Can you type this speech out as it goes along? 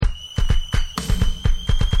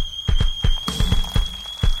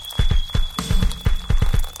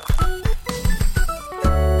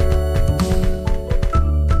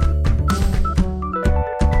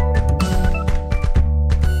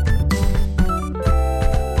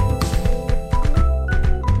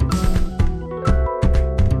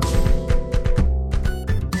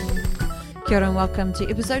Kia ora and welcome to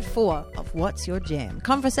episode 4 of What's Your Jam?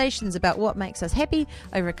 Conversations about what makes us happy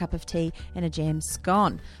over a cup of tea and a jam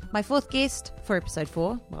scone. My fourth guest for episode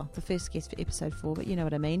 4, well, the first guest for episode 4, but you know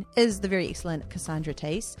what I mean, is the very excellent Cassandra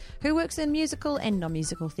Teese, who works in musical and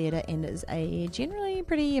non-musical theatre and is a generally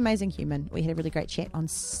pretty amazing human. We had a really great chat on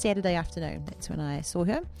Saturday afternoon. That's when I saw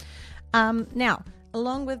her. Now,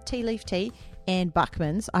 along with Tea Leaf Tea and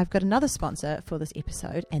Buckman's, I've got another sponsor for this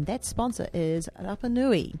episode, and that sponsor is Rapa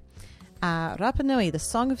Nui. Rapa Nui, The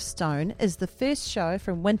Song of Stone, is the first show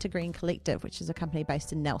from Wintergreen Collective, which is a company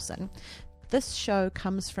based in Nelson. This show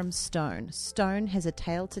comes from Stone. Stone has a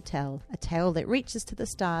tale to tell, a tale that reaches to the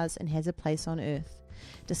stars and has a place on Earth.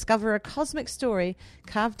 Discover a cosmic story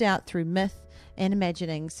carved out through myth and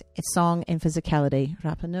imaginings, a song and physicality.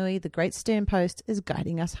 Rapa Nui, the great stern post, is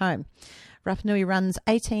guiding us home. Rapa Nui runs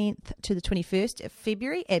 18th to the 21st of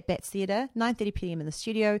February at Bats Theatre, 9:30pm in the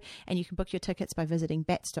studio, and you can book your tickets by visiting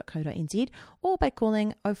bats.co.nz or by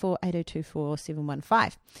calling 048024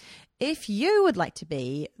 715. If you would like to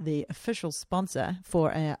be the official sponsor for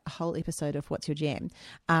a whole episode of What's Your Jam,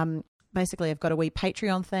 basically I've got a wee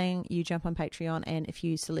Patreon thing. You jump on Patreon, and if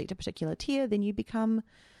you select a particular tier, then you become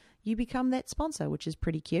that sponsor, which is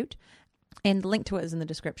pretty cute. And the link to it is in the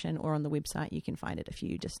description or on the website. You can find it if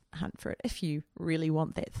you just hunt for it, if you really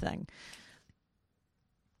want that thing.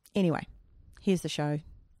 Anyway, here's the show.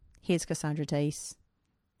 Here's Cassandra Teese.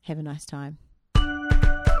 Have a nice time. You're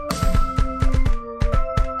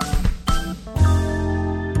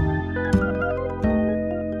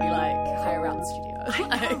like higher out the studio.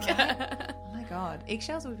 Oh my God.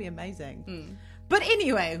 Eggshells would be amazing. But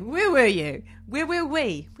anyway, where were you? Where were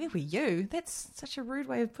we? Where were you? That's such a rude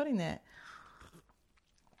way of putting that.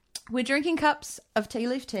 We're drinking cups of tea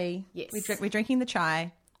leaf tea. Yes. We're drinking the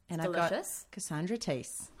chai. And I've got Delicious. Cassandra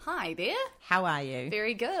Teese. Hi there. How are you?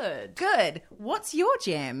 Very good. Good. What's your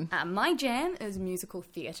jam? My jam is musical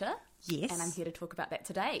theatre. Yes. And I'm here to talk about that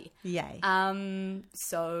today. Yay.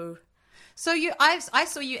 So I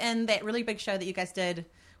saw you in that really big show that you guys did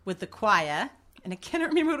with the choir. And I cannot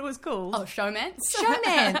remember what it was called. Oh, Showmance.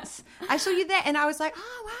 Showmance. I saw you there and I was like,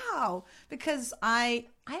 oh, wow. Because I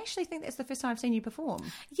actually think that's the first time I've seen you perform.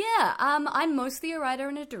 Yeah, I'm mostly a writer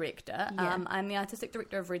and a director. Yeah. I'm the artistic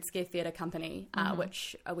director of Red Scare Theatre Company,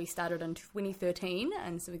 which we started in 2013.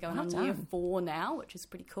 And so we're going Well on year done. 4 now, which is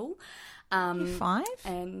pretty cool. Year 5?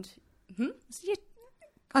 And...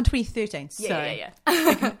 On 2013. Sorry.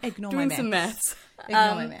 Yeah. Ignore Doing my some maths. maths.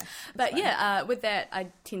 Ignore my maths. But yeah, with that, I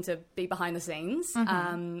tend to be behind the scenes.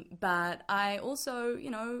 But I also,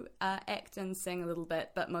 act and sing a little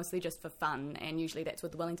bit, but mostly just for fun. And usually that's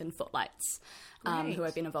with the Wellington Footlights, who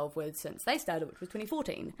I've been involved with since they started, which was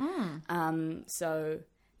 2014. So...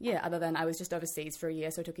 yeah, other than I was just overseas for a year,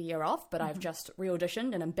 so I took a year off, but I've just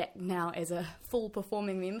re-auditioned and I'm back now as a full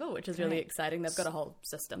performing member, which is really exciting. They've got a whole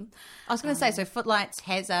system. I was going to say, so Footlights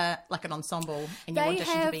has an ensemble and you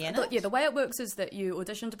audition to be in it? Yeah, the way it works is that you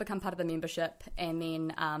audition to become part of the membership, and then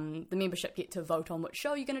the membership get to vote on which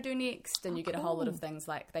show you're going to do next, and you get a whole lot of things,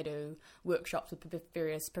 like they do workshops with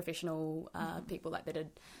various professional people, like they did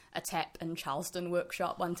a tap in Charleston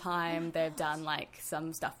workshop one time. They've done like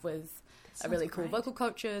some stuff with really cool vocal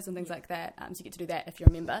coaches and things like that. So you get to do that if you're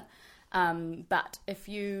a member. But if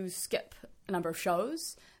you skip a number of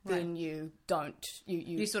shows, then you don't...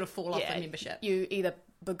 You sort of fall off the membership. You either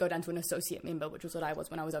go down to an associate member, which was what I was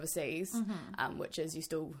when I was overseas, which is you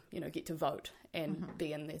still, get to vote and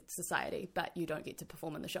be in the society, but you don't get to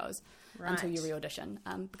perform in the shows until you re-audition.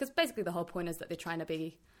 Because basically the whole point is that they're trying to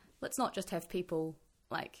be... Let's not just have people,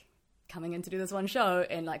 like... coming in to do this one show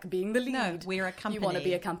and like being the lead. No, we're a company. You want to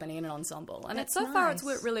be a company and an ensemble, and That's so far nice. it's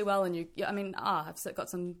worked really well. And I've got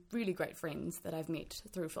some really great friends that I've met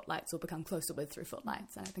through Footlights or become closer with through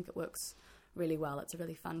Footlights, and I think it works really well. It's a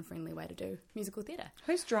really fun, friendly way to do musical theatre.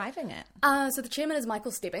 Who's driving it? So the chairman is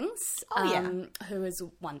Michael Stebbings, who is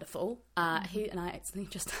wonderful. He and I actually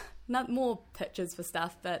just not more pictures for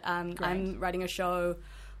stuff, but I'm writing a show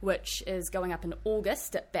which is going up in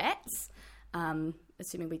August at Bats.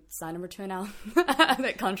 Assuming we sign and return our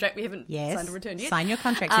that contract. We haven't signed and returned yet. Sign your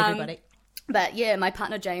contracts, everybody. But yeah, my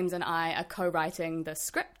partner James and I are co-writing the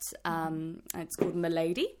script. It's called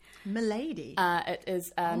Milady. Milady. It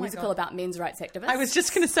is a musical about men's rights activists. I was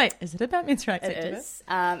just going to say, is it about men's rights activists? It is.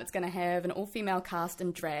 It's going to have an all-female cast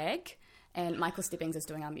and drag. And Michael Stebbings is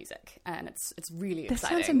doing our music, and it's really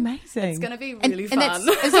exciting. That sounds amazing. It's going to be really fun.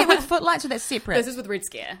 Is it with Footlights or that's separate? This is with Red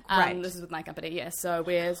Scare. Right. This is with my company, yeah. So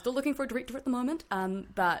we're still looking for a director at the moment.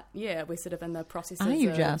 But yeah, we're sort of in the processes Are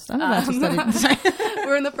you of... just? I'm about to study.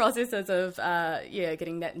 We're in the processes of,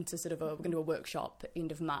 getting that into sort of we're going to do a workshop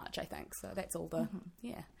end of March, I think. So that's all the,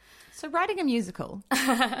 So writing a musical,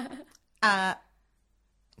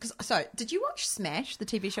 So, did you watch Smash, the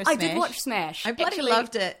TV show Smash? I did watch Smash. I bloody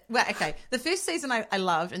loved it. Well, okay. The first season I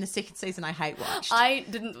loved, and the second season I hate watched. I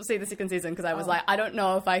didn't see the second season because I was like, I don't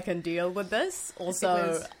know if I can deal with this.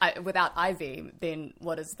 Also, without Ivy, then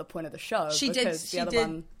what is the point of the show? She because did. The other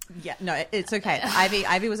one... Yeah, no, it's okay.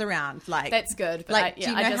 Ivy was around. Like that's good. But like, do you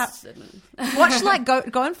know I just didn't. Watch like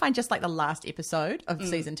go and find just like the last episode of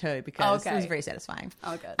season 2 because it was very satisfying.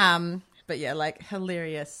 Oh, good. But yeah, like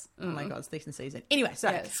hilarious. Oh my god, second season. Anyway,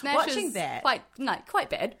 so Smash watching is that quite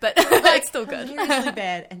bad, but it's still good. Hilariously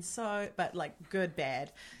bad, and but like good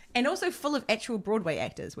bad, and also full of actual Broadway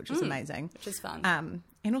actors, which was amazing, which is fun.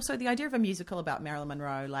 And also the idea of a musical about Marilyn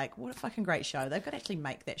Monroe, like what a fucking great show. They've got to actually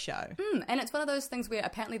make that show. And it's one of those things where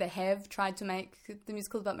apparently they have tried to make the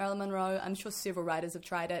musical about Marilyn Monroe. I'm sure several writers have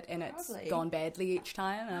tried it and it's gone badly each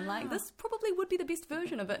time. And I'm like, this probably would be the best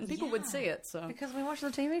version of it and people would see it. So because we watched the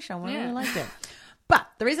TV show and we really liked it. But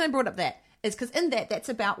the reason I brought up that is because in that's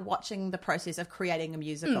about watching the process of creating a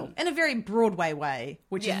musical in a very Broadway way,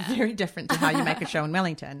 which is very different to how you make a show in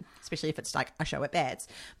Wellington, especially if it's like a show at Bats.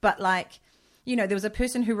 But like, you know, there was a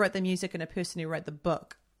person who wrote the music and a person who wrote the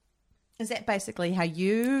book. Is that basically how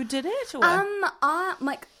you did it? Or?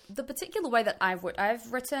 Like the particular way that I've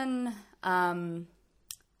written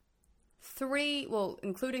 3, well,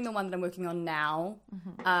 including the one that I'm working on now.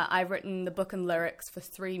 I've written the book and lyrics for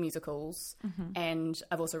 3 musicals, and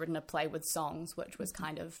I've also written a play with songs, which was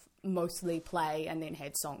kind of mostly play and then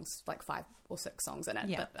had songs, like 5 or 6 songs in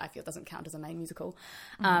it, but I feel it doesn't count as a main musical.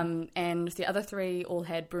 And the other 3 all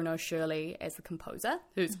had Bruno Shirley as the composer,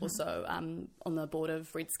 who's also on the board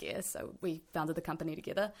of Red Scare, so we founded the company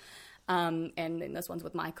together. And then this one's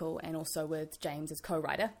with Michael and also with James as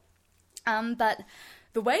co-writer. But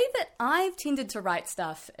the way that I've tended to write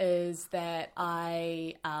stuff is that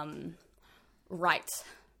I write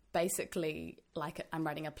basically like I'm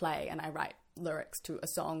writing a play, and I write lyrics to a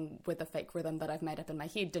song with a fake rhythm that I've made up in my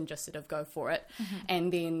head and just sort of go for it.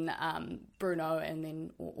 And then Bruno and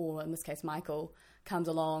then, or in this case Michael, comes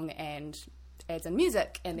along and adds in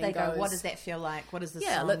music, and then they goes, what does that feel like? What does this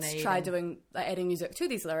song let's need? try doing adding music to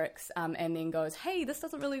these lyrics, and then goes, hey, this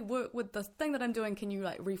doesn't really work with the thing that I'm doing, can you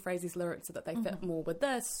like rephrase these lyrics so that they fit more with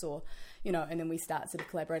this, or you know, and then we start sort of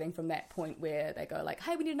collaborating from that point where they go like,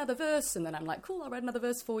 hey, we need another verse, and then I'm like, cool, I'll write another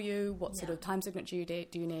verse for you. What sort of time signature do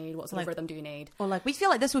you need? What sort of rhythm do you need? Or like, we feel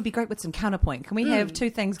like this would be great with some counterpoint. Can we have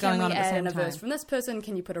 2 things going on at the same time? Can we add in a verse from this person?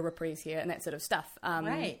 Can you put a reprise here? And that sort of stuff.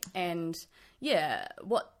 Right. And yeah,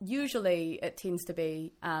 what usually it tends to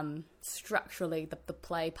be structurally the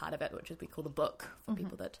play part of it, which is we call the book for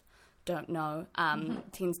people that don't know,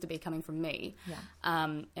 tends to be coming from me.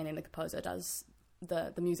 And then the composer does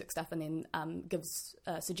the music stuff, and then gives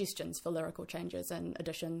suggestions for lyrical changes and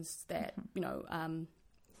additions that you know,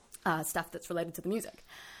 stuff that's related to the music.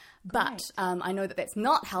 But I know that that's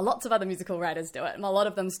not how lots of other musical writers do it. And a lot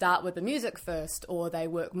of them start with the music first, or they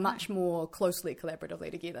work much more closely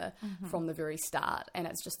collaboratively together from the very start. And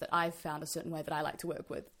it's just that I've found a certain way that I like to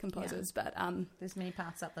work with composers. But there's many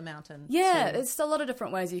paths up the mountain. Yeah, there's a lot of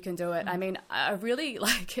different ways you can do it. I mean, I really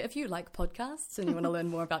like, if you like podcasts and you want to learn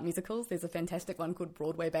more about musicals, there's a fantastic one called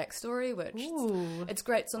Broadway Backstory, which it's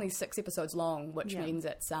great. It's only 6 episodes long, which means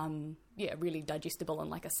it's really digestible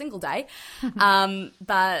in like a single day.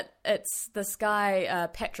 But it's this guy,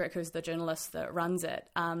 Patrick, who's the journalist that runs it.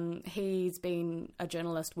 He's been a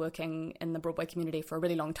journalist working in the Broadway community for a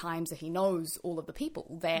really long time, so he knows all of the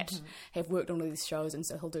people that have worked on all these shows, and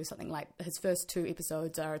so he'll do something like his first 2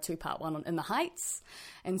 episodes are a 2-part one on In the Heights.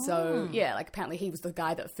 And so, like apparently he was the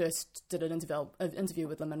guy that first did an interview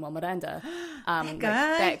with Lin-Manuel Miranda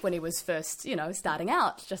back when he was first, you know, starting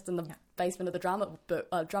out, just in the basement of the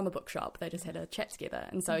drama bookshop. They just had a chat together,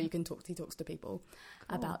 and so he talks to people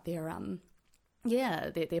about their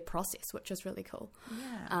their process, which is really cool.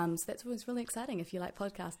 So that's always really exciting. If you like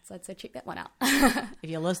podcasts, I'd say check that one out. If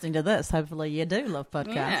you're listening to this, hopefully you do love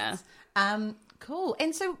podcasts. Cool.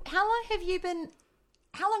 And so how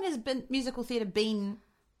long has musical theatre been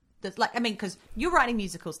this, like, I mean, because you're writing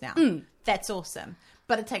musicals now. That's awesome.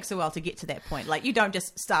 But it takes a while to get to that point. Like, you don't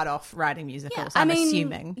just start off writing musicals, I'm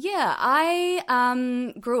assuming. Yeah,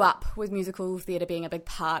 I grew up with musical theatre being a big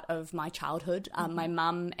part of my childhood. My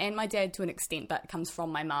mum and my dad, to an extent, but it comes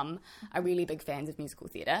from my mum, are really big fans of musical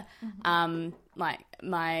theatre. When I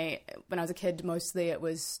was a kid, mostly it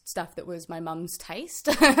was stuff that was my mum's taste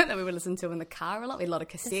that we would listen to in the car a lot. We had a lot of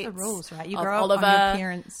cassettes. That's the rules, right? You grow up Oliver, on your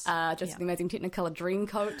parents. Just the Amazing Technicolor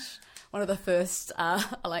Dreamcoat. One of the first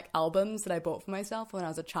albums that I bought for myself when I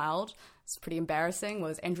was a child it's pretty embarrassing,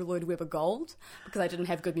 was Andrew Lloyd Webber Gold, because I didn't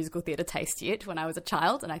have good musical theatre taste yet when I was a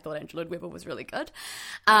child, and I thought Andrew Lloyd Webber was really good.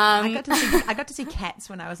 I got to see Cats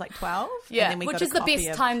when I was like 12. Yeah, and then we which got a is the copy best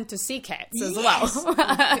of... time to see Cats as Yes.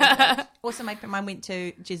 well. Also, my mum went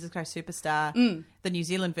to Jesus Christ Superstar, the New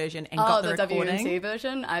Zealand version, and got the recording. WNC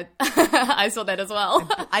version. I saw that as well.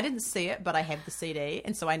 I didn't see it, but I have the CD,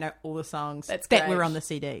 and so I know all the songs That's that great. were on the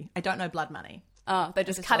CD. I don't know Blood Money. Oh, they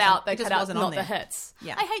just just cut wasn't- out. They it just cut out wasn't on not the there. hits.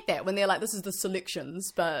 Yeah. I hate that when they're like, "This is the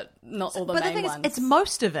selections, but not all the But the main thing ones." is, it's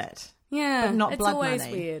most of it. yeah, but not it's Blood always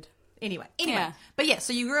Money. weird. Anyway. Yeah. But yeah,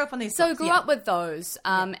 so you grew up on these So I songs. grew Yeah. up with those,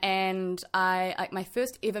 and I like my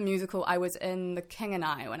first ever musical. I was in The King and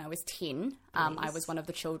I when I was 10. I was one of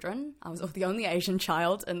the children. I was the only Asian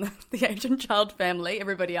child in the Asian child family.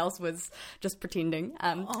 Everybody else was just pretending.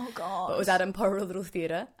 Oh, God. But it was out in Poru Little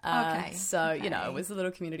Theatre. Okay, So, okay. you know, it was a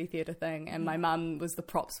little community theatre thing. And my mum was the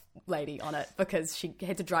props lady on it because she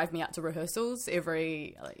had to drive me out to rehearsals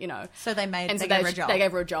every, you know. So they made And they so gave her a job. they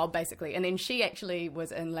gave her a job, basically. And then she actually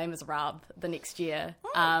was in Les Miserables the next year.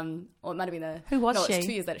 Or it might have been the... Who was no, she? it's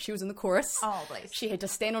 2 years later. She was in the chorus. Oh, bless. She had to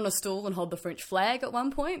stand on a stool and hold the French flag at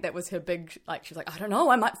one point. That was her big... Like, she was like, I don't know,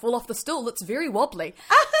 I might fall off the stool. It's very wobbly.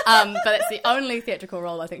 But it's the only theatrical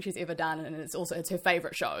role I think she's ever done. And it's her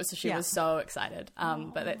favourite show. So she Yeah. was so excited.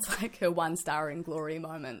 But that's like her one star in glory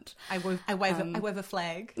moment. I wave a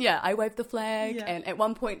flag. Yeah, I waved the flag, Yeah. and at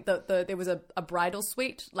one point there was a bridal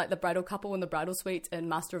suite, like the bridal couple in the bridal suite in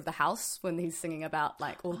Master of the House, when he's singing about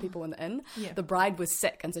like all the people in the inn. Yeah. The bride was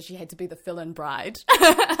sick, and so she had to be the fill-in bride.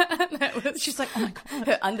 That was She's like, oh my God.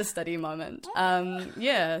 her understudy moment.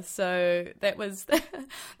 So that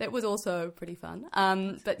was also pretty fun.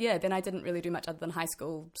 But yeah, then I didn't really do much other than high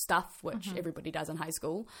school stuff, which everybody does in high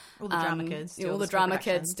school. All the drama kids do all all the the school drama kids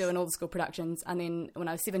productions. doing all the school productions. And then when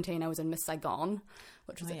I was 17, I was in Miss Saigon,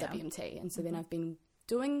 which was Oh, at yeah. WMT. And so then I've been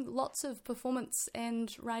doing lots of performance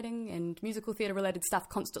and writing and musical theatre related stuff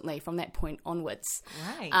constantly from that point onwards.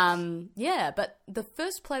 Right. Yeah, but the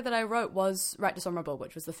first play that I wrote was Right Dishonourable,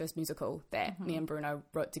 which was the first musical that me and Bruno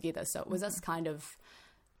wrote together. So it was us kind of,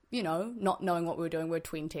 you know, not knowing what we were doing. We were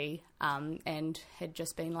 20, and had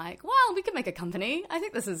just been like, well, we could make a company. I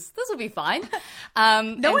think this will be fine.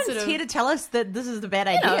 No one's here to tell us that this is the bad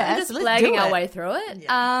idea. And just so let's blagging do our it. way through it.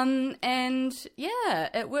 Yeah. And yeah,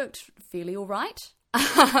 it worked fairly all right.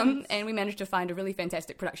 And we managed to find a really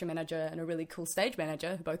fantastic production manager and a really cool stage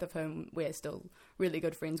manager, both of whom we're still really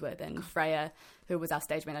good friends with. And Freya, who was our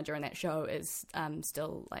stage manager in that show, is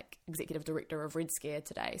still like executive director of Red Scare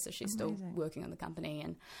today. So she's still working on the company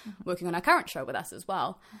and working on our current show with us as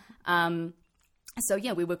well. So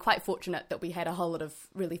yeah, we were quite fortunate that we had a whole lot of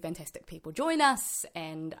really fantastic people join us,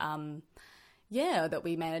 and yeah, that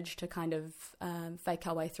we managed to kind of fake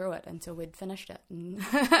our way through it until we'd finished it. And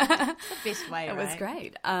The best way, it right? was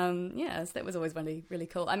great. Yeah, so that was always really, really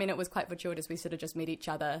cool. I mean, it was quite fortuitous. We sort of just met each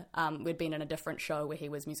other. We'd been in a different show where he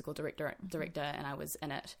was musical director and I was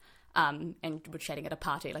in it. And we're chatting at a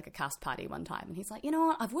party, like a cast party one time. And he's like, you know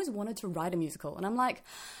what? I've always wanted to write a musical. And I'm like,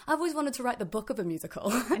 I've always wanted to write the book of a musical.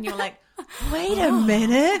 And you're like, wait a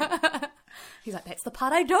minute. He's like, that's the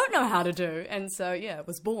part I don't know how to do. And so, yeah, it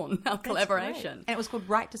was born, our collaboration. And it was called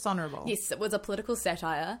Right Dishonourable. Yes, it was a political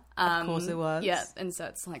satire. Of course it was. Yeah, and so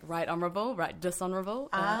it's like right honourable, right dishonourable.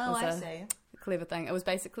 Oh, It was I a see. clever thing. It was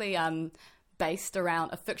basically based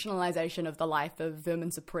around a fictionalization of the life of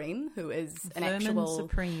Vermin Supreme, who is an Vermin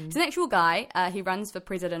Supreme. He's an actual guy. He runs for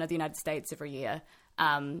president of the United States every year.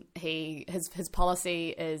 His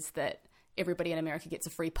policy is that everybody in America gets a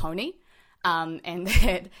free pony. And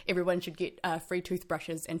that everyone should get free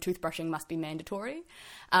toothbrushes, and toothbrushing must be mandatory.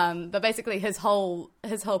 But basically, his whole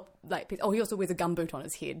like, he also wears a gumboot on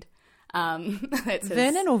his head. That's his,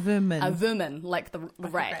 Vernon or Vermin? Vermin, like the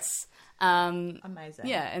rats. Amazing.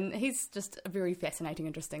 Yeah, and he's just a very fascinating,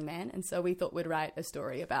 interesting man. And so we thought we'd write a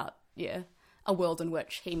story about a world in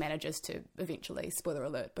which he manages to eventually, spoiler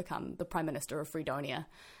alert, become the Prime Minister of Fredonia,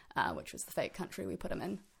 which was the fake country we put him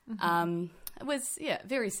in. It was,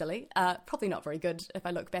 very silly. Probably not very good if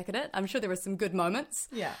I look back at it. I'm sure there were some good moments.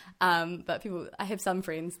 Yeah. But I have some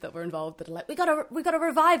friends that were involved that are like, we gotta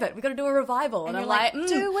revive it. We gotta do a revival. And I'm you're like, like,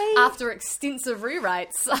 do we? After extensive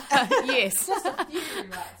rewrites, yes. Just a few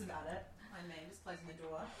rewrites about it. I mean, just closing the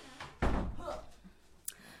door.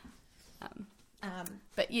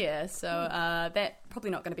 But yeah, so that probably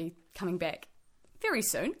not going to be coming back very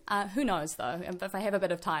soon. Who knows, though? If I have a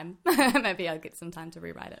bit of time, maybe I'll get some time to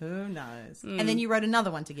rewrite it. Who knows? And then you wrote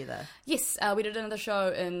another one together. Yes, we did another show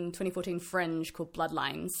in 2014 Fringe called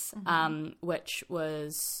Bloodlines, which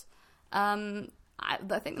was... I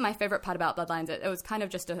think my favourite part about Bloodlines, it was kind of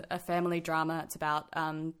just a family drama. It's about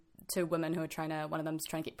two women who are one of them's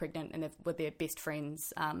trying to get pregnant, and with their best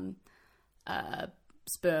friend's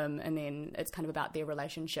sperm, and then it's kind of about their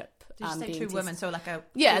relationship. Did you say two women? So like a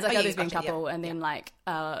it's like a lesbian couple, and then like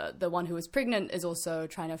the one who was pregnant is also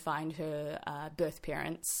trying to find her birth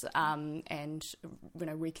parents, and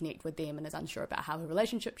reconnect with them, and is unsure about how her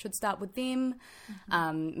relationship should start with them.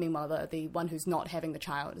 Meanwhile, the one who's not having the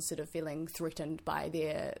child is sort of feeling threatened by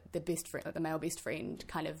their best friend, like the male best friend,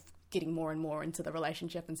 kind of getting more and more into the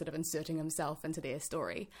relationship and sort of inserting himself into their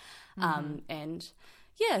story, and.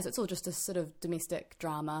 Yeah, so it's all just a sort of domestic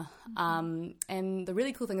drama. And the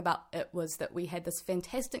really cool thing about it was that we had this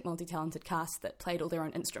fantastic multi-talented cast that played all their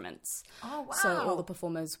own instruments. Oh, wow. So all the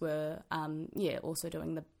performers were, also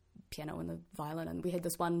doing the piano and the violin. And we had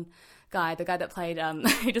this one guy, the guy that played,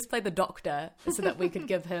 he just played the doctor so that we could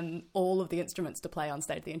give him all of the instruments to play on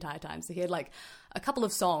stage the entire time. So he had like a couple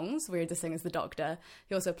of songs where he had to sing as the doctor.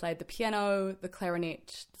 He also played the piano, the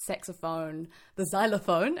clarinet, the saxophone, the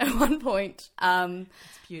xylophone at one point.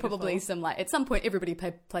 Probably some at some point everybody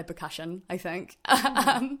played percussion, I think.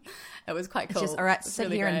 It was quite cool. Just, all right, sit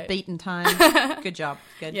really here and beat in time. Good job.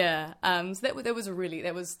 Good. Yeah. So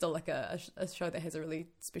that was still like a show that has a really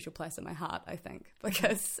special place in my heart, I think,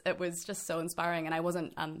 because it was just so inspiring. And I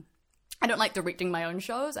wasn't, I don't like directing my own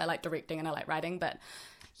shows. I like directing and I like writing, but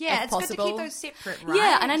yeah, it's possible, good to keep those separate, right?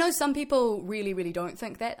 Yeah, and I know some people really, really don't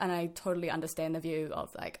think that, and I totally understand the view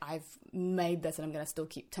of like, I've made this and I'm going to still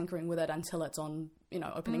keep tinkering with it until it's on,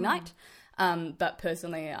 opening night. But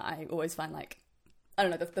personally, I always find like, I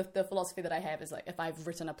don't know, the philosophy that I have is like, if I've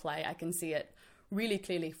written a play, I can see it really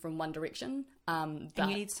clearly from one direction. And you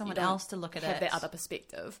need someone else to look at have that other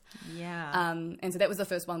perspective. Yeah. And so that was the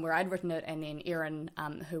first one where I'd written it, and then Erin,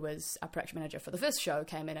 who was our production manager for the first show,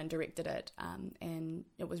 came in and directed it. And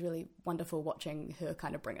it was really wonderful watching her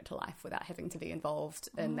kind of bring it to life without having to be involved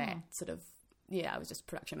in that sort of, I was just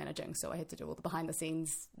production managing, so I had to do all the behind the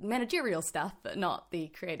scenes managerial stuff, but not the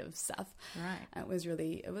creative stuff. Right. It was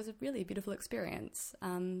a really beautiful experience.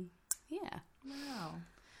 Yeah. Wow.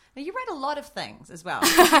 Now, you write a lot of things as well.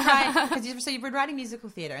 So you've been writing musical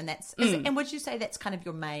theatre, and and would you say that's kind of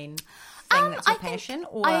your main thing, that's your passion?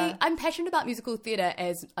 Or I'm passionate about musical theatre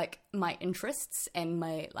as like my interests and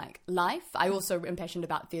my like life. I also am passionate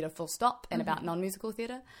about theatre full stop and about non-musical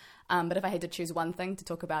theatre. But if I had to choose one thing to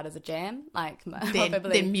talk about as a jam, like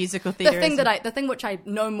then musical theatre, the thing which I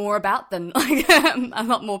know more about than like a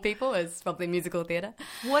lot more people is probably musical theatre.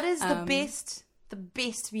 What is the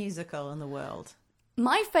best musical in the world?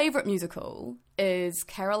 My favourite musical is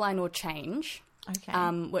Caroline or Change, okay.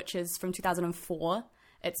 Which is from 2004.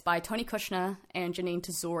 It's by Tony Kushner and Janine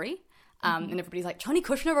Tesori. And everybody's like, Tony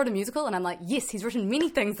Kushner wrote a musical? And I'm like, yes, he's written many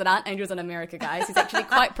things that aren't Angels in America, guys. He's actually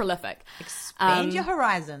quite prolific. Expand your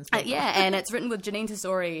horizons. And it's written with Janine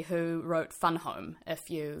Tesori, who wrote Fun Home, if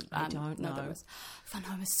you I don't know. Fun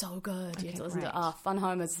Home is so good. Okay, you have to listen great. to Fun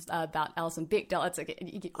Home is about Alison Bechdel. It's like,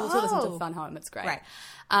 you can also listen to Fun Home. It's great.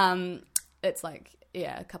 Right. It's like,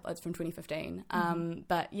 it's from 2015.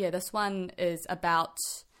 But yeah, this one is about,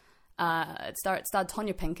 it starred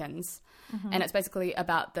Tonya Pinkins, and it's basically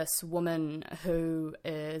about this woman who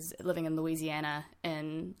is living in Louisiana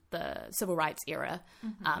in the civil rights era,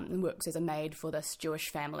 and works as a maid for this Jewish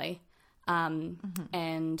family,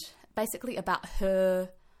 and basically about her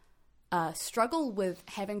struggle with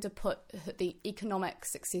having to put the economic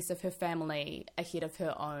success of her family ahead of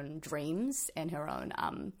her own dreams and her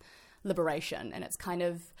own liberation. And it's kind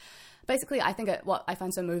of basically, I think what I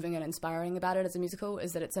find so moving and inspiring about it as a musical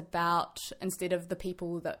is that it's about, instead of the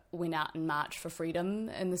people that went out and marched for freedom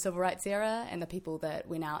in the civil rights era and the people that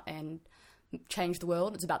went out and changed the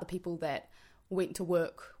world, it's about the people that went to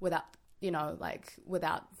work without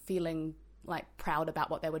feeling like proud about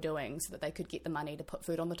what they were doing, so that they could get the money to put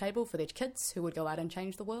food on the table for their kids who would go out and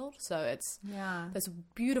change the world. So it's this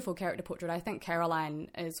beautiful character portrait. I think Caroline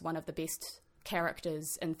is one of the best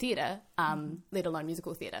characters in theatre, let alone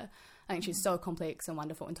musical theatre. I think she's so complex and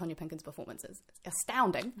wonderful, and Tonya Pinkins' performance is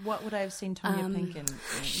astounding. What would I have seen Tonya Pinkins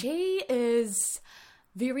in? She is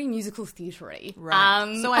very musical theatre-y.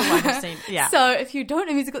 Right. So I won't have seen, So if you don't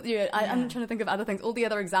know musical theatre, I'm trying to think of other things. All the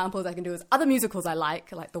other examples I can do is other musicals I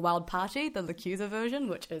like The Wild Party, the LaChiusa version,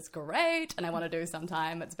 which is great, and I want to do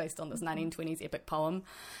sometime. It's based on this 1920s epic poem.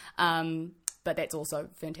 But that's also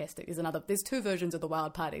fantastic. There's two versions of The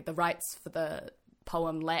Wild Party. The rights for the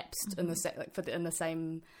poem lapsed in the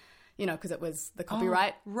same because it was the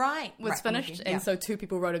copyright was finished, and so 2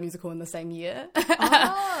 people wrote a musical in the same year.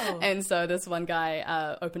 And so this one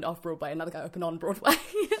guy opened off Broadway, another guy opened on Broadway,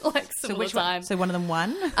 like similar time. So one of them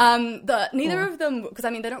won? Neither of them, because I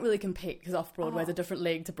mean, they don't really compete because off Broadway is a different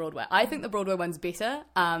league to Broadway. I think the Broadway one's better.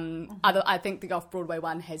 I think the off Broadway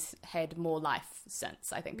one has had more life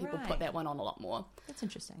since. I think people put that one on a lot more. That's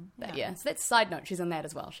interesting. But so that's a side note. She's in that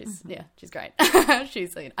as well. She's she's great.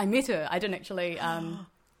 I met her. I didn't actually.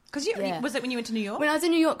 Because was it when you went to New York? When I was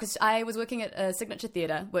in New York, because I was working at a Signature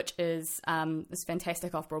Theatre, which is this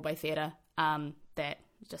fantastic off-Broadway theatre that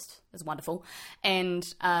just is wonderful. And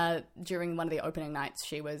during one of the opening nights,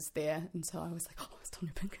 she was there, and so I was like, "Oh, it's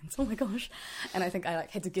Tonya Pinkins! Oh my gosh!" And I think I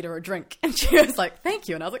had to get her a drink, and she was like, "Thank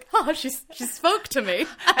you," and I was like, "Oh, she spoke to me."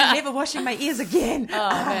 I'm never washing my ears again. Oh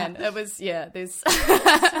man, it was there's.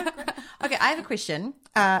 Okay, I have a question.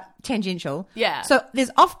 Tangential. Yeah. So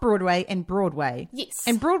there's off-Broadway and Broadway. Yes.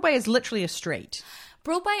 And Broadway is literally a street.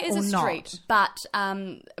 Broadway is a street, not.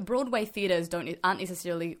 but Broadway theatres aren't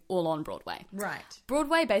necessarily all on Broadway. Right.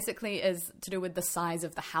 Broadway basically is to do with the size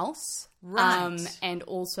of the house. Right. And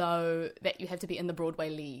also that you have to be in the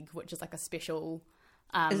Broadway League, which is like a special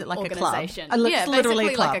is it like organization. A club? Literally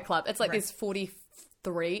a club. like a club. It's like there's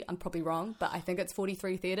 43, I'm probably wrong, but I think it's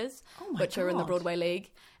 43 theatres which are in the Broadway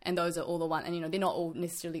League, and those are all the ones, and they're not all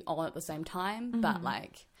necessarily on at the same time, but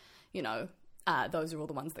like, those are all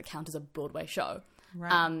the ones that count as a Broadway show.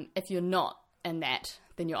 Right. If you're not in that,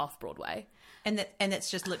 then you're off Broadway. And that's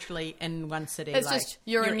just literally in one city. It's just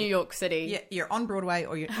you're in New York City. Yeah, you're on Broadway,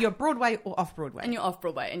 or you're Broadway or off Broadway. And you're off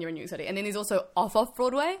Broadway, and you're in New York City. And then there's also off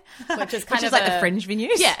Broadway, which is kind of like the fringe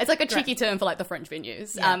venues. Yeah, it's like a cheeky term for like the fringe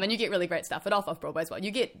venues. Yeah. And you get really great stuff at off Broadway as well.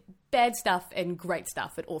 You get bad stuff and great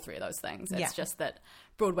stuff at all 3 of those things. It's just that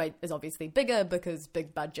Broadway is obviously bigger because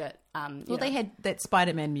big budget. They had that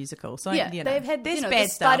Spider-Man musical. So they've had bad the stuff.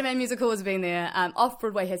 Spider-Man musical has been there. Off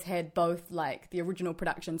Broadway has had both like the original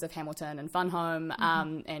productions of Hamilton and Fun Home,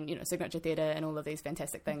 and Signature Theatre and all of these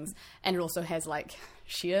fantastic things. And it also has like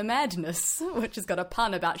Sheer Madness, which has got a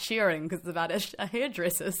pun about shearing because it's about a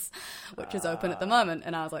hairdresser's, which is open at the moment.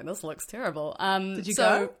 And I was like, this looks terrible. Did you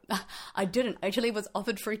go? I didn't. Actually, was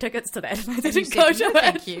offered free tickets to that, and I didn't go to it.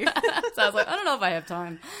 Thank you. So I was like, I don't know if I have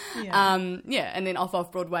time. Yeah. And then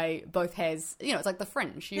off Broadway both has, it's like the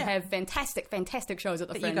Fringe. You have fantastic shows at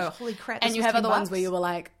the Fringe. You go, holy crap! And you have other ones where you were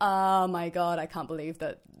like, oh my god, I can't believe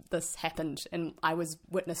that this happened, and I was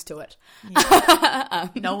witness to it. Yeah.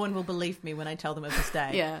 No one will believe me when I tell them of this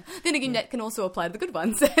day. Yeah. Then again, that can also apply to the good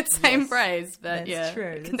ones. That same phrase, but that's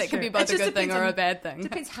true. That can be both a good thing or a bad thing.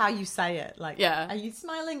 Depends how you say it. Like, are you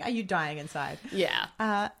smiling? Are you dying inside? Yeah.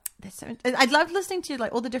 I love listening to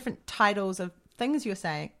like all the different titles of things you're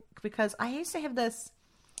saying, because I used to have this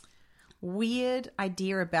weird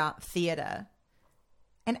idea about theatre,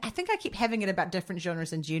 and I think I keep having it about different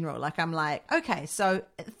genres in general. Like, I'm like, okay, so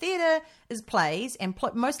theatre is plays, and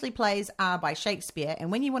mostly plays are by Shakespeare,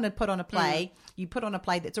 and when you want to put on a play, you put on a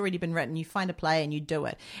play that's already been written, you find a play and you do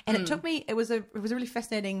it. And it was a really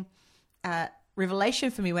fascinating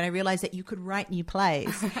revelation for me when I realized that you could write new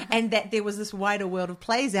plays and that there was this wider world of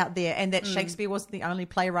plays out there, and that Shakespeare wasn't the only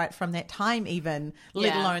playwright from that time even,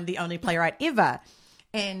 let alone the only playwright ever.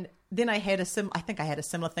 And then I had I had a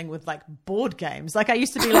similar thing with like board games. Like I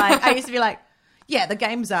used to be like, yeah, the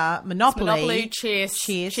games are Monopoly, chess,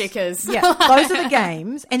 checkers. Yeah, those are the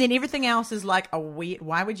games. And then everything else is like a weird,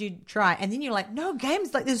 why would you try? And then you're like, no,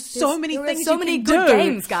 games, like there's so many things so you many can good do.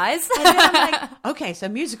 games, guys. And then I'm like, okay, so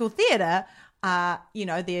musical theatre,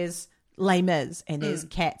 there's Les Mis and there's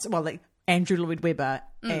Cats, well, like Andrew Lloyd Webber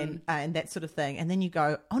and that sort of thing. And then you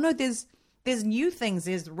go, oh no, there's new things.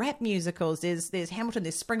 There's rap musicals. There's Hamilton.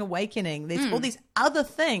 There's Spring Awakening. There's all these other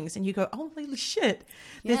things, and you go, oh, holy shit!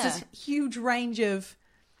 There's this huge range of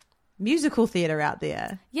musical theatre out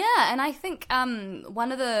there. Yeah, and I think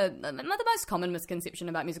one of the most common misconception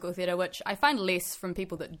about musical theatre, which I find less from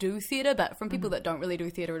people that do theatre, but from people that don't really do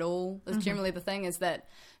theatre at all, is generally the thing, is that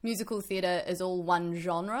musical theatre is all one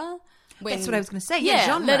genre. That's what I was going to say. Yeah,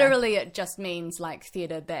 genre. Literally, it just means like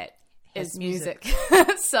theatre that is music.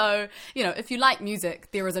 So, if you like music,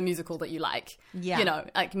 there is a musical that you like. Yeah.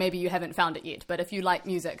 Like maybe you haven't found it yet, but if you like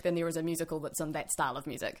music, then there is a musical that's in that style of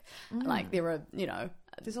music. Like there are,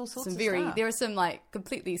 there's all sorts of stuff. There are some like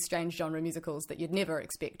completely strange genre musicals that you'd never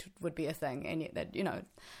expect would be a thing, and yet that,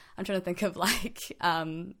 I'm trying to think of like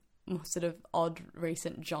more sort of odd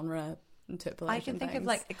recent genre interpolation. I can think of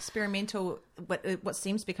like experimental, what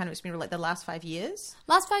seems to be kind of experimental, like the last 5 years.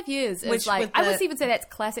 Last 5 years is like, I would even say that's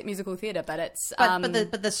classic musical theatre, but it's but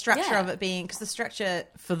the structure of it being, because the structure,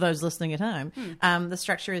 for those listening at home, the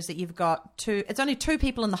structure is that you've got it's only 2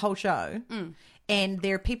 people in the whole show, and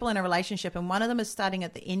there are people in a relationship, and one of them is starting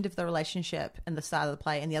at the end of the relationship in the start of the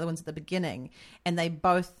play, and the other one's at the beginning, and they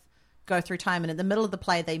both go through time, and in the middle of the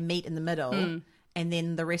play they meet in the middle, and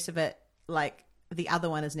then the rest of it, like, the other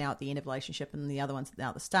one is now at the end of the relationship and the other one's now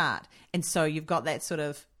at the start, and so you've got that sort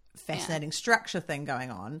of fascinating structure thing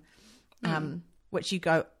going on, which you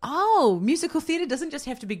go, oh, musical theatre doesn't just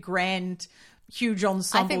have to be grand, huge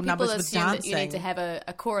ensemble numbers with dancing. I think people assume that you need to have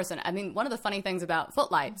a chorus in it. I mean, one of the funny things about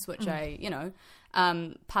Footlights, which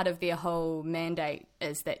part of their whole mandate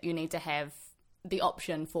is that you need to have the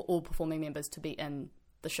option for all performing members to be in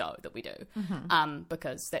the show that we do,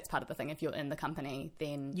 because that's part of the thing. If you're in the company,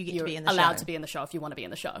 then you're allowed to be in the show if you want to be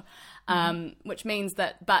in the show, which means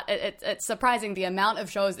that, but it's surprising the amount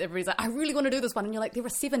of shows that everybody's like, I really want to do this one, and you're like, there are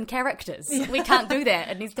 7 characters, we can't do that.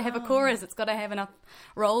 It needs to have a chorus, it's got to have enough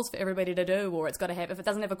roles for everybody to do, or it's got to have, if it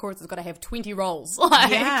doesn't have a chorus, it's got to have 20 roles. You've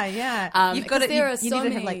got to, you need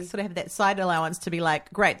to have, like, sort of have that side allowance to be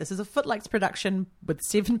like, great, this is a Footlights production with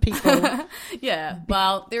 7 people.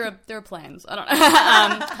 Well, there are plans, I don't know.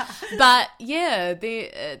 But yeah,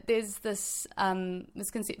 there's this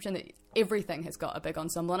misconception that everything has got a big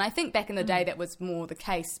ensemble, and I think back in the day that was more the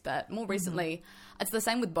case, but more recently it's the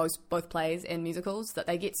same with both plays and musicals, that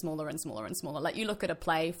they get smaller and smaller and smaller. Like, you look at a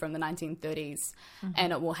play from the 1930s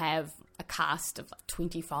and it will have a cast of like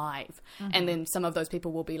 25, and then some of those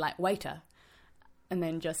people will be like waiter, and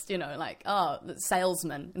then just, like, the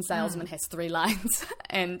salesman, and salesman has 3 lines.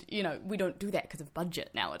 And, we don't do that because of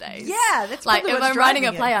budget nowadays. Yeah, that's like, if I'm writing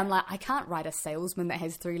a play, I'm like, I can't write a salesman that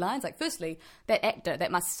has 3 lines. Like, firstly, that actor, that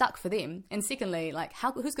must suck for them. And secondly, like,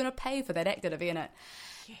 who's going to pay for that actor to be in it?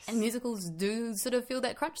 Yes. And musicals do sort of feel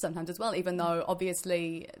that crunch sometimes as well, even though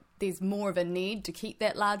obviously there's more of a need to keep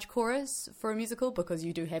that large chorus for a musical, because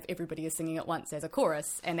you do have everybody is singing at once as a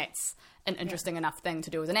chorus, and that's an interesting enough thing to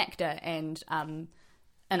do as an actor, and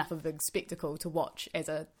enough of a big spectacle to watch as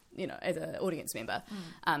an audience member.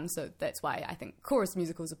 So that's why I think chorus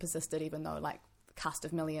musicals have persisted, even though, like, Cast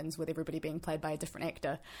of Millions, with everybody being played by a different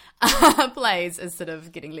actor, plays is sort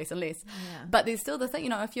of getting less and less. Yeah. But there's still the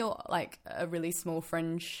thing, if you're like a really small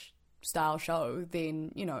fringe style show,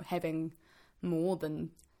 then, having more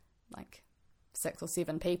than like 6 or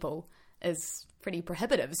 7 people is pretty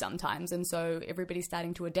prohibitive sometimes, and so everybody's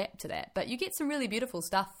starting to adapt to that. But you get some really beautiful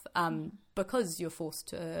stuff because you're forced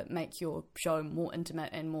to make your show more intimate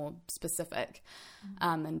and more specific,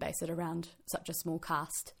 and base it around such a small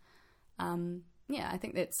cast. I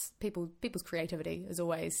think that's people's creativity is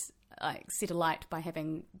always like set alight by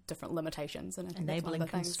having different limitations, and I think enabling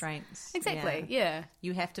constraints. Exactly, yeah.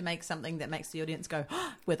 You have to make something that makes the audience go,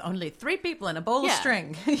 with only 3 people and a bowl of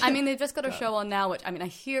string. I mean, they've just got a show on now, which, I mean, I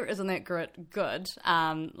hear isn't that good,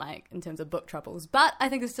 like in terms of book troubles, but I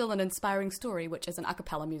think it's still an inspiring story, which is an a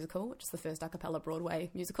cappella musical, which is the first a cappella Broadway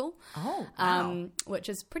musical. Oh, wow. Which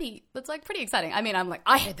is pretty exciting. I mean, I'm like,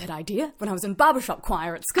 I had that idea when I was in barbershop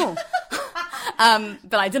choir at school.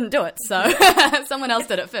 But I didn't do it, so someone else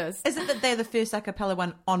did it first. Is it that they're the first a cappella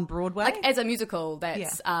one on Broadway? Like, as a musical,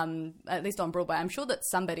 that's at least on Broadway. I'm sure that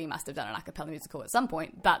somebody must have done an a cappella musical at some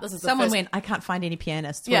point, but this is someone went, I can't find any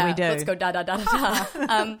pianists. What do we do? Let's go da da da da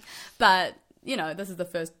da. But this is the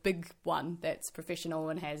first big one that's professional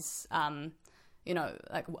and has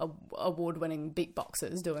like award-winning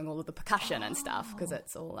beatboxers doing all of the percussion and stuff, because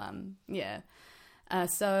it's all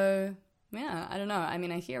so. Yeah, I don't know. I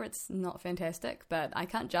mean, I hear it's not fantastic, but I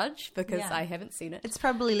can't judge because I haven't seen it. It's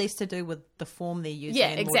probably less to do with the form they're using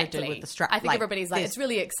and more to do with the structure. I think everybody's like, it's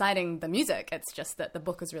really exciting, the music. It's just that the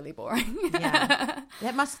book is really boring. Yeah.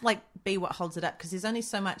 That must like be what holds it up, because there's only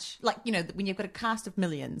so much, like, when you've got a cast of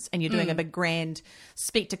millions and you're doing a big grand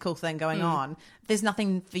spectacle thing going on, there's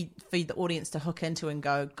nothing for the audience to hook into and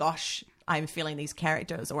go, gosh, I'm feeling these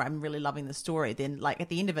characters, or I'm really loving the story. Then, like, at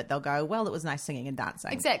the end of it, they'll go, well, it was nice singing and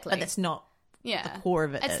dancing. Exactly. But that's not the core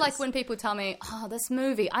of it. It's like when people tell me, oh, this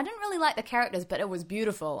movie, I didn't really like the characters, but it was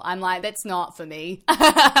beautiful. I'm like, that's not for me. No,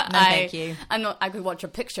 thank you. I could watch a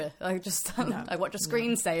picture. I watch a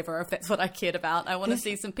screensaver if that's what I cared about. I want to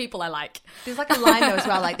see some people I like. There's like a line though as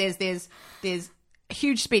well. Like there's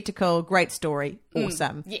huge spectacle, great story,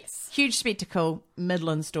 awesome. Yes. Huge spectacle,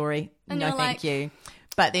 Midland story, and no thank you.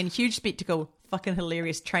 But then huge spectacle, fucking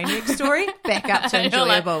hilarious train wreck story, back up to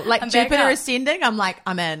enjoyable. Like Jupiter Ascending, I'm like,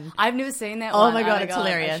 I'm in. I've never seen that one. Oh my God, it's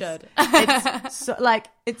hilarious. I should.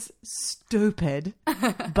 It's stupid,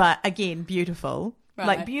 but again, beautiful. Right.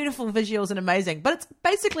 Like beautiful visuals and amazing. But it's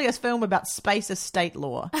basically a film about space estate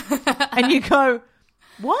law. And you go,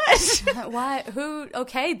 what? Why? Who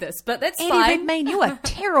okayed this? But that's Eddie fine. Redmayne, you are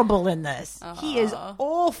terrible in this. He is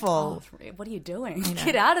awful. Oh, what are you doing?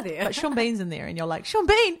 Get out of there. But Sean Bean's in there, and you're like, Sean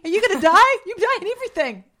Bean, are you going to die? You've died in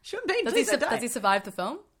everything. Sean Bean, Does please don't die. does he survive the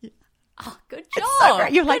film? Oh, good job. It's so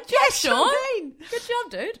great. You're like, Good job, yes, Sean Bean. Good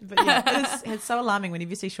job, dude. But yeah, it's so alarming whenever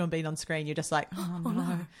you see Sean Bean on screen. You're just like, oh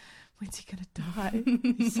no, when's he going to die?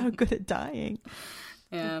 He's so good at dying.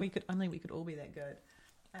 Yeah. If we could all be that good.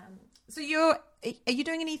 So are you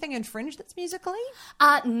doing anything in Fringe that's musically?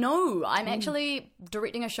 No, I'm actually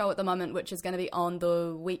directing a show at the moment, which is going to be on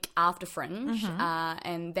the week after Fringe,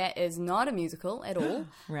 and that is not a musical at all.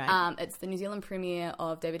 Right. It's the New Zealand premiere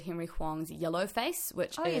of David Henry Hwang's Yellowface,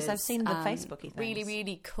 which is yes, I've seen the Facebooky things. really,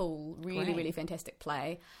 really cool, really, Great. really fantastic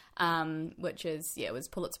play. Which is, it was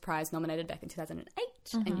Pulitzer Prize nominated back in 2008,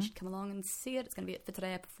 and you should come along and see it. It's going to be at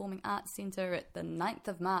Whitireia Performing Arts Centre at the 9th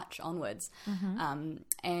of March onwards.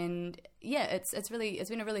 And yeah, it's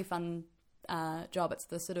been a really fun job. It's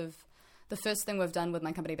the sort of the first thing we've done with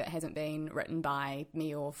my company that hasn't been written by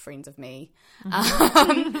me or friends of me,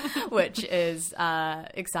 which is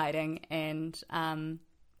exciting. And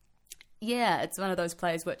yeah, it's one of those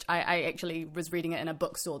plays which I actually was reading it in a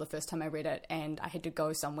bookstore the first time I read it, and I had to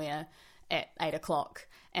go somewhere at 8 o'clock,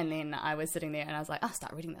 and then I was sitting there and I was like, I'll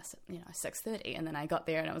start reading this at 6:30, and then I got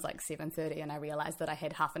there and it was like 7:30, and I realised that I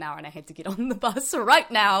had half an hour and I had to get on the bus right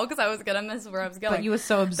now because I was going to miss where I was going. But you were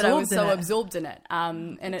so absorbed But I was in so it. absorbed in it.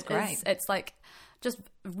 And it's like just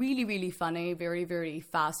really, really funny, very, very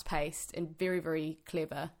fast-paced and very, very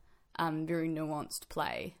clever, very nuanced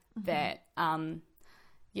play that...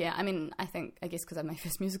 yeah, I mean, I guess because my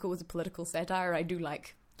first musical was a political satire, I do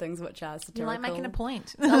like things which are satirical. You like making a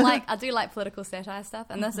point. I do like political satire stuff,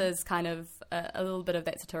 and this is kind of a little bit of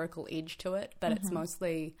that satirical edge to it, but it's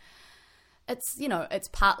mostly, it's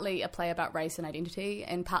partly a play about race and identity,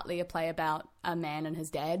 and partly a play about a man and his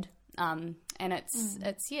dad, and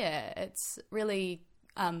it's really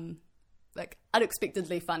like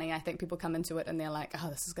unexpectedly funny. I think people come into it and they're like, oh,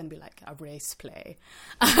 this is going to be like a race play.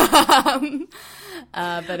 But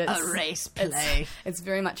it's A race play. It's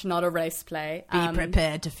very much not a race play. Be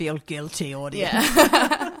prepared to feel guilty, audience.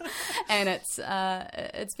 Yeah. And it's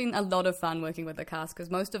been a lot of fun working with the cast because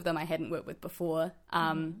most of them I hadn't worked with before.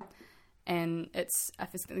 And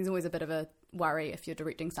there's always a bit of a worry if you're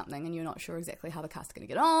directing something and you're not sure exactly how the cast are going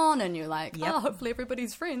to get on, and you're like, hopefully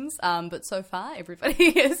everybody's friends. But so far,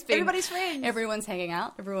 everybody has been... Everybody's friends. Everyone's hanging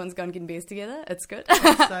out. Everyone's going getting beers together. It's good.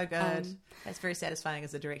 That's so good. That's very satisfying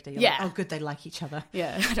as a director. You're like, oh, good, they like each other.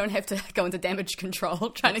 Yeah, I don't have to go into damage control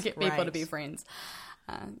trying to get people to great. be friends.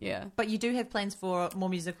 Yeah. But you do have plans for more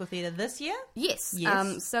musical theatre this year? Yes.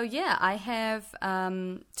 Yes. So yeah, I have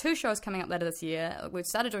 2 shows coming up later this year. We've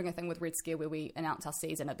started doing a thing with Red Scare where we announce our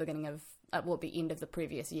season at the beginning of, the end of the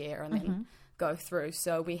previous year, and then go through.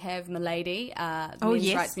 So we have Milady, the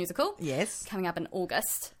men's rights musical. Yes. Coming up in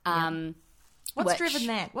August. What's driven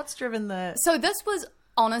that? What's driven the... So this was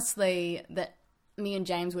honestly that me and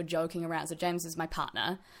James were joking around. So James is my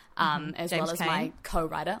partner, as James well as Cain. my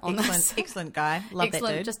co-writer on this. Excellent guy. Love that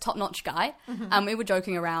dude. Just top-notch guy. We were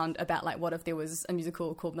joking around about like what if there was a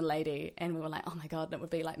musical called Milady, and we were like, oh my god, it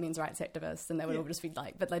would be like men's rights activists, and they would all just be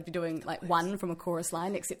like, but they'd be doing like one from a chorus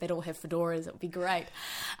line, except they'd all have fedoras. It would be great.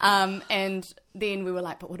 And then we were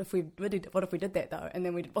like, but what if we did that though? And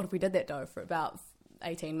then what if we did that though for about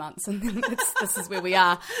 18 months, and then this is where we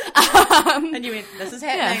are. And you went, this is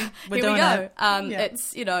happening. We're Here doing we go. it.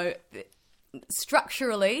 It's,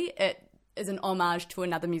 structurally, it is an homage to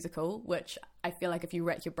another musical, which I feel like if you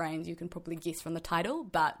rack your brains, you can probably guess from the title,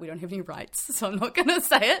 but we don't have any rights, so I'm not going to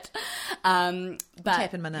say it. But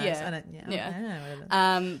Tapping my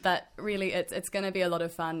nose. but really, it's going to be a lot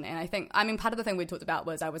of fun, and I think, part of the thing we talked about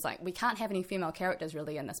was I was like, we can't have any female characters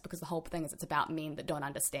really in this because the whole thing is it's about men that don't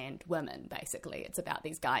understand women. Basically, it's about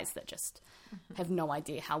these guys that just have no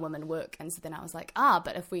idea how women work, and so then I was like,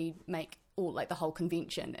 but if we make all like the whole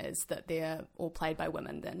convention is that they're all played by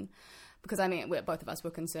women, then. Because, both of us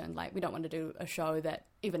were concerned, like, we don't want to do a show that,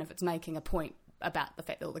 even if it's making a point about the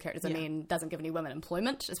fact that all the characters are men, doesn't give any women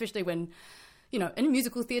employment, especially when, in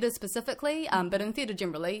musical theatre specifically, but in theatre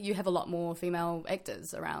generally, you have a lot more female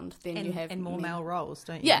actors around than you have... And more male roles,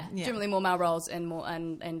 don't you? Yeah, generally more male roles and more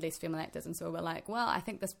and less female actors. And so we're like, well, I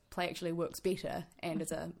think this play actually works better and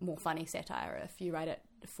is a more funny satire if you write it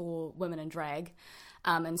for women in drag.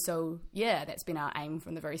 And so, that's been our aim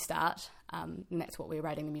from the very start. And that's what we're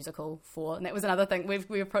writing the musical for. And that was another thing.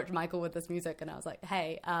 We approached Michael with this music, and I was like,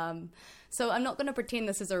 hey, so I'm not going to pretend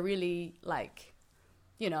this is a really, like,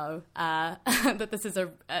 that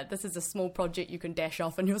this is a small project you can dash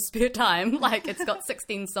off in your spare time. Like, it's got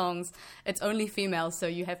 16 songs. It's only female, so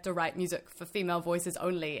you have to write music for female voices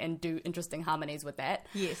only and do interesting harmonies with that.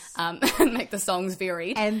 Yes. And make the songs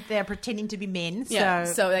varied. And they're pretending to be men.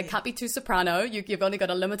 So they can't be too soprano. You've only got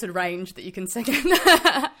a limited range that you can sing in.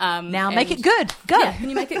 Now make it good. Go. Yeah, can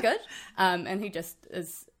you make it good? And he just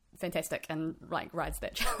is fantastic and like rides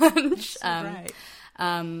that challenge. Right.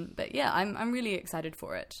 But yeah, I'm really excited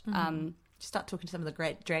for it. Start talking to some of the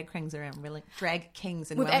great drag kings around, really. Drag kings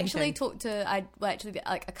in We've Wellington. actually talked to,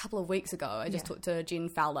 like a couple of weeks ago, I just talked to Jen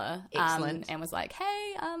Fowler. Excellent. And was like,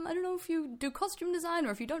 hey, I don't know if you do costume design, or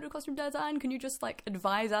if you don't do costume design, can you just like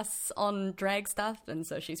advise us on drag stuff? And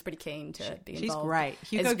so she's pretty keen to be involved. She's great.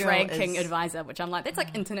 Hugo as Girl drag is... king advisor, which I'm like, that's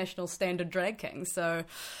like international standard drag king, so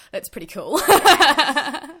that's pretty cool.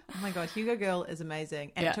 Oh my God, Hugo Girl is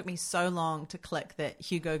amazing. And it took me so long to click that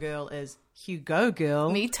Hugo Girl is Hugo Girl.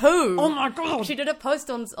 Me too. Oh my God. She did a post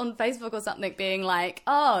on Facebook or something being like,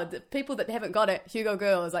 oh, the people that haven't got it, Hugo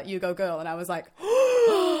Girl is like Hugo Girl. And I was like,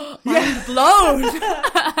 mind blown.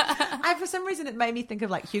 For some reason it made me think of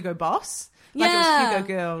like Hugo Boss. Like it Yeah. was Hugo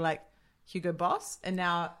Girl, like Hugo Boss. And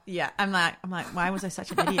now, I'm like, why was I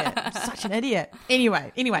such an idiot? Such an idiot.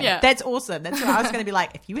 Anyway, that's awesome. That's what I was going to be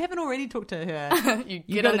like. If you haven't already talked to her, you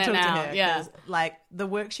you get got on to that talk now. to her. Yeah. 'Cause, like the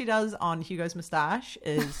work she does on Hugo's moustache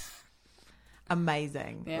is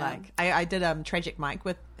amazing. Yeah. Like I did Tragic Mike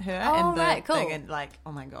with her Oh, and the right, cool. thing, and like,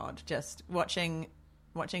 oh my God, just watching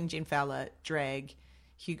Jen Fowler drag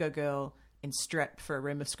Hugo Girl in strip for a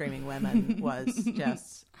room of screaming women was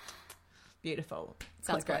just beautiful.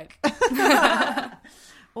 Sounds great.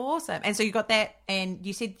 Awesome. And so you got that, and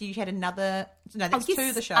you said you had another. No, that's Yes. two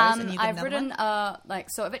of the shows, and you got I've another written one?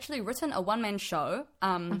 so I've actually written a one-man show,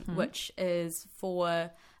 which is for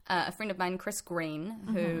a friend of mine, Chris Green,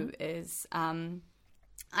 who is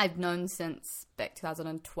I've known since back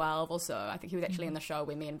 2012 or so. I think he was actually in the show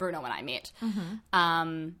where me and Bruno and I met.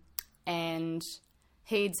 And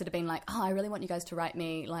he'd sort of been like, oh, I really want you guys to write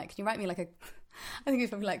me, like, can you write me like a, I think he was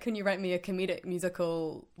probably like, can you write me a comedic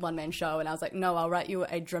musical one-man show? And I was like, no, I'll write you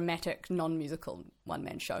a dramatic non-musical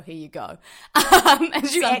one-man show. Here you go. And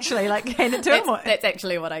Did you actually like hand it to him? that's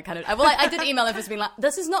actually what I kind of... Well, I did email him just being like,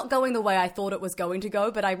 this is not going the way I thought it was going to go,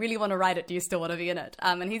 but I really want to write it. Do you still want to be in it?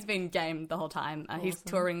 And he's been game the whole time. He's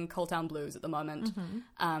touring Coal Town Blues at the moment.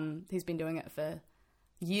 He's been doing it for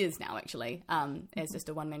years now, actually, as just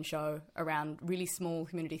a one-man show around really small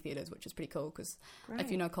community theatres, which is pretty cool, because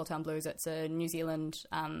if you know Coal Town Blues, it's a New Zealand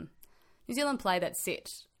play that's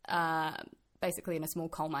set basically in a small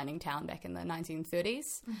coal mining town back in the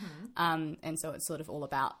 1930s. And so it's sort of all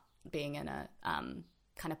about being in a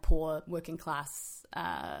kind of poor working class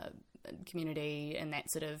community, and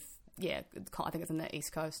that sort of, I think it's in the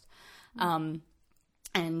East Coast.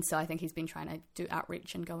 And so I think he's been trying to do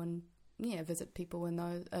outreach and go and visit people in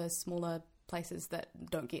those smaller places that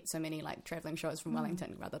don't get so many like traveling shows from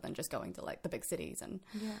Wellington, rather than just going to like the big cities and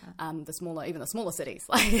even the smaller cities.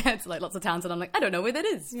 Like it's like lots of towns, and I'm like, I don't know where that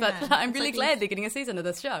is, but I'm really glad they're getting a season of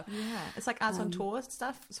this show. Yeah, it's like Arts on Tour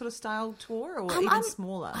stuff, sort of style tour, or even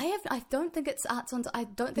smaller. I don't think it's Arts on. I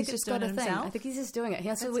don't think it's got a thing. Himself? I think he's just doing it. He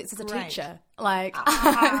also works as a great. teacher. Like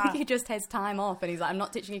I think he just has time off, and he's like, I'm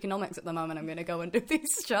not teaching economics at the moment. I'm going to go and do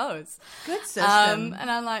these shows. Good system.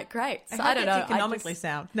 And I'm like, great. So I don't know. Economically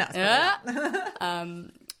sound. No. It's Yeah.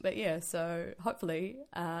 But yeah, so hopefully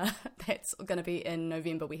that's going to be in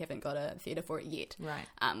November. We haven't got a theatre for it yet. Right.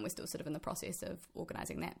 We're still sort of in the process of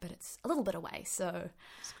organising that, but it's a little bit away. So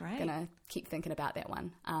It's great. Going to keep thinking about that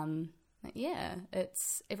one. But yeah,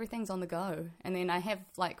 everything's on the go. And then I have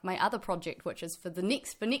like my other project, which is for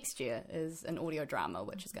next year, is an audio drama,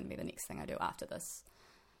 which is going to be the next thing I do after this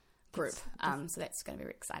group. So that's going to be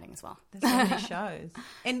very exciting as well. There's so many shows.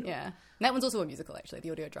 And Yeah. And that one's also a musical, actually,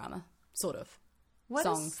 the audio drama, sort of.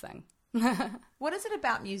 Songs thing. What is it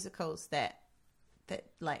about musicals that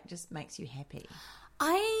like just makes you happy?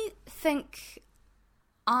 I think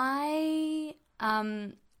I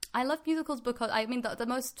love musicals because, I mean, the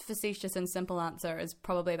most facetious and simple answer is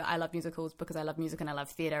probably that I love musicals because I love music and I love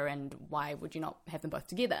theatre, and why would you not have them both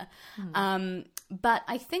together? But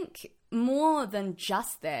I think more than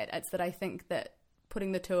just that, it's that I think that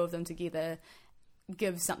putting the two of them together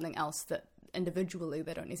gives something else that individually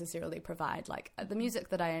they don't necessarily provide. Like the music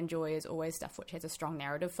that I enjoy is always stuff which has a strong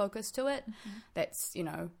narrative focus to it, that's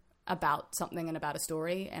about something and about a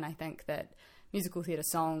story. And I think that musical theatre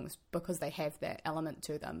songs, because they have that element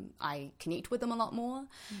to them, I connect with them a lot more.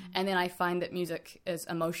 And then I find that music is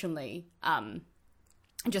emotionally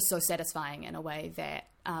just so satisfying in a way that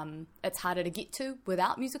it's harder to get to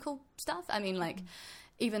without musical stuff. I mean, like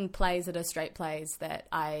even plays that are straight plays that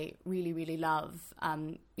I really, really love.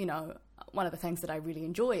 You know, one of the things that I really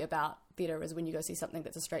enjoy about theatre is when you go see something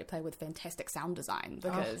that's a straight play with fantastic sound design,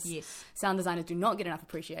 because sound designers do not get enough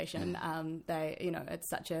appreciation. They, you know, it's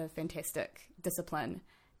such a fantastic discipline,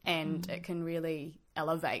 and it can really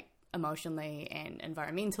elevate emotionally and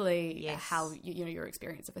environmentally how you know your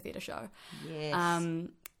experience of a theatre show.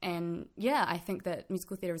 And yeah, I think that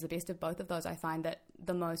musical theatre is the best of both of those. I find that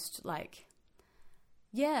the most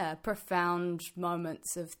profound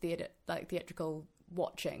moments of theatre, like theatrical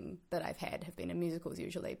watching that I've had, have been in musicals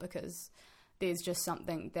usually, because there's just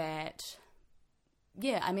something that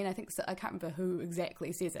I mean, I think I can't remember who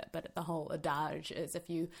exactly says it, but the whole adage is, if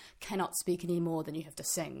you cannot speak anymore, then you have to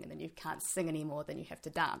sing, and then you can't sing anymore, then you have to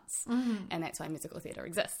dance. And that's why musical theatre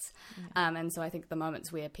exists. And so I think the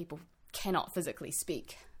moments where people cannot physically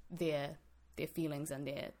speak their feelings and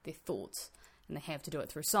their thoughts, and they have to do it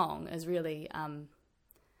through song, is really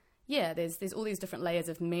there's all these different layers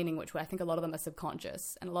of meaning, which I think a lot of them are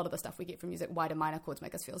subconscious, and a lot of the stuff we get from music, why do minor chords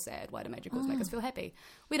make us feel sad, why do major chords make us feel happy,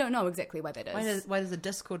 we don't know exactly why that is. Why does a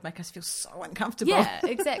discord make us feel so uncomfortable?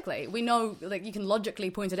 Exactly. We know, like, you can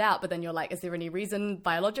logically point it out, but then you're like, is there any reason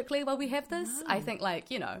biologically why we have this? I think, like,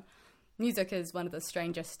 you know, music is one of the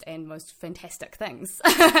strangest and most fantastic things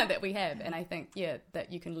that we have, and I think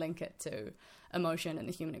that you can link it to emotion and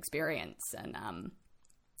the human experience, and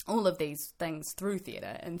all of these things through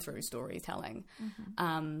theatre and through storytelling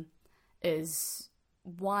is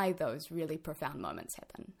why those really profound moments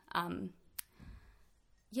happen.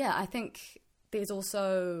 I think there's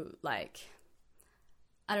also, like,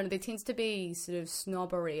 I don't know, there tends to be sort of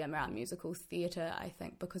snobbery around musical theatre, I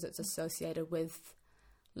think, because it's associated with,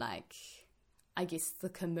 like, I guess the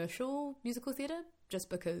commercial musical theatre, just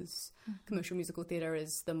because commercial musical theatre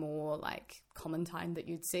is the more, like, common time that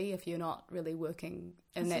you'd see if you're not really working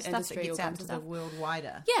in that industry. That gets out to the world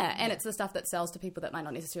wider. And it's the stuff that sells to people that might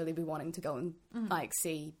not necessarily be wanting to go and like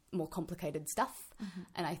see more complicated stuff.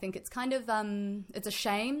 And I think it's kind of it's a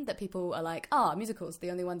shame that people are like, oh, musicals,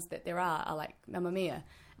 the only ones that there are like Mamma Mia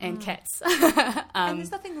and Cats. And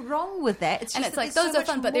there's nothing wrong with that. It's just, and it's like, those are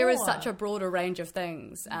fun, but there is such a broader range of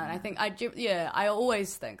things. And I think I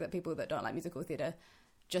always think that people that don't like musical theatre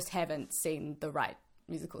just haven't seen the right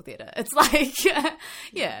musical theatre. It's like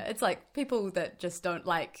it's like people that just don't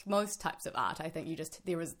like most types of art. I think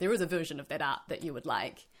there is a version of that art that you would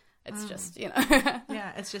like. It's just, you know.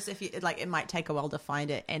 It's just, if you like, it might take a while to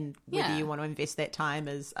find it, and whether you want to invest that time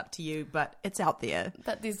is up to you, but it's out there.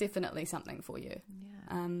 But there's definitely something for you.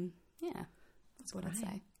 That's what I'd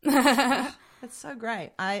say. That's so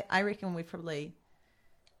great. I reckon we probably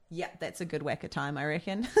that's a good whack of time, I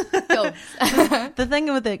reckon. Cool. The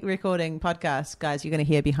thing with the recording podcast, guys, you're going to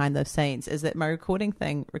hear behind the scenes, is that my recording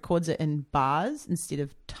thing records it in bars instead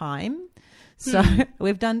of time. So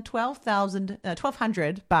we've done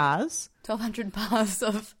 1,200 bars. 1,200 bars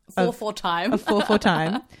of 4/4 time. Of 4/4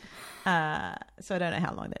 time. So I don't know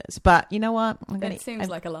how long that is, but you know what? It seems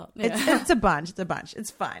like a lot. Yeah. It's a bunch.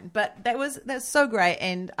 It's fine. But that's so great,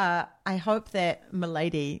 and I hope that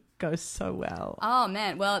Milady goes so well. Oh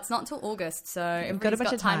man, well, it's not until August, so everybody's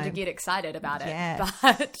got time to get excited about it. Yes.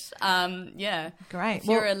 But great. If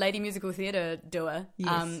you're a lady musical theatre doer,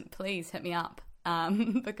 please hit me up.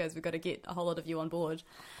 Because we've got to get a whole lot of you on board.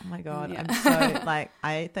 Oh my God. I'm so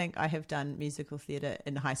I think I have done musical theatre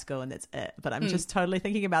in high school and that's it. But I'm just totally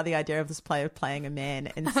thinking about the idea of this play of playing a man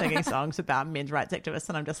and singing songs about men's rights activists.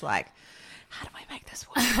 And I'm just like, how do I make this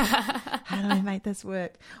work? How do I make this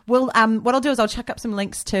work? Well, what I'll do is I'll chuck up some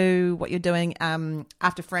links to what you're doing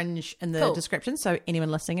after Fringe in the description. So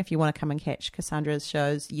anyone listening, if you want to come and catch Cassandra's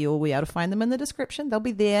shows, you'll be able to find them in the description. They'll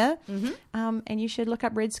be there. And you should look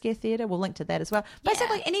up Red Scare Theatre. We'll link to that as well.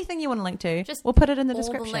 Basically, anything you want to link to, we'll put it in the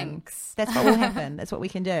description. The links. That's what will happen. That's what we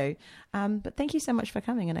can do. But thank you so much for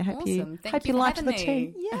coming, and I hope you liked the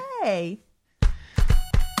tea. Yay!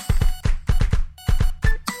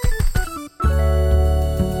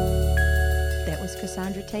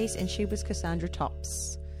 Cassandra Tease, and she was Cassandra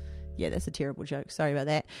Tops. Yeah, that's a terrible joke. Sorry about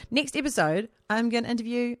that. Next episode, I'm going to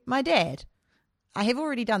interview my dad. I have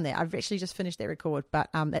already done that. I've actually just finished that record, but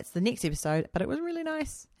that's the next episode. But it was really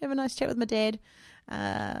nice. Have a nice chat with my dad,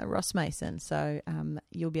 Ross Mason. So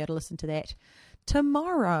you'll be able to listen to that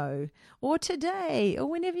tomorrow or today or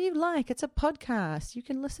whenever you like. It's a podcast. You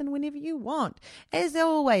can listen whenever you want. As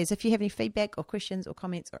always, if you have any feedback or questions or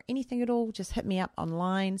comments or anything at all, just hit me up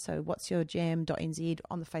online. So what'syourjam.nz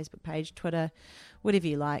on the Facebook page, Twitter, whatever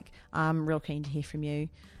you like. I'm real keen to hear from you.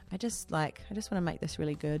 I just want to make this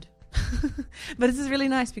really good. But this is really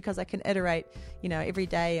nice because I can iterate, every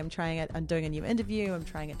day I'm doing a new interview, I'm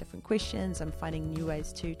trying out different questions, I'm finding new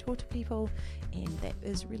ways to talk to people, and that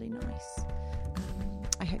is really nice.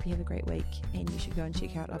 I hope you have a great week, and you should go and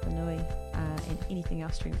check out Apanui and anything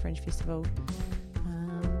else during Fringe Festival.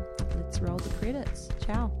 Let's roll the credits.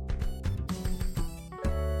 Ciao.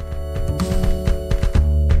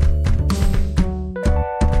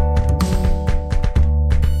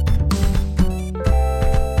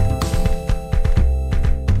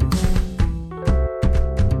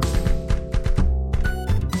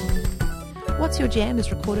 What's Your Jam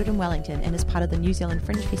is recorded in Wellington and is part of the New Zealand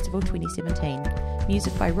Fringe Festival 2017.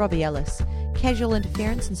 Music by Robbie Ellis. Casual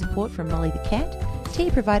interference and support from Molly the Cat.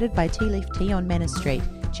 Tea provided by Tea Leaf Tea on Manor Street.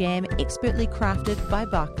 Jam expertly crafted by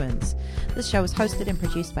Barkmans. This show is hosted and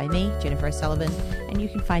produced by me, Jennifer O'Sullivan, and you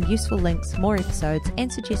can find useful links, more episodes, and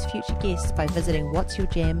suggest future guests by visiting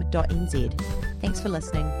whatsyourjam.nz. Thanks for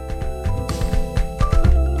listening.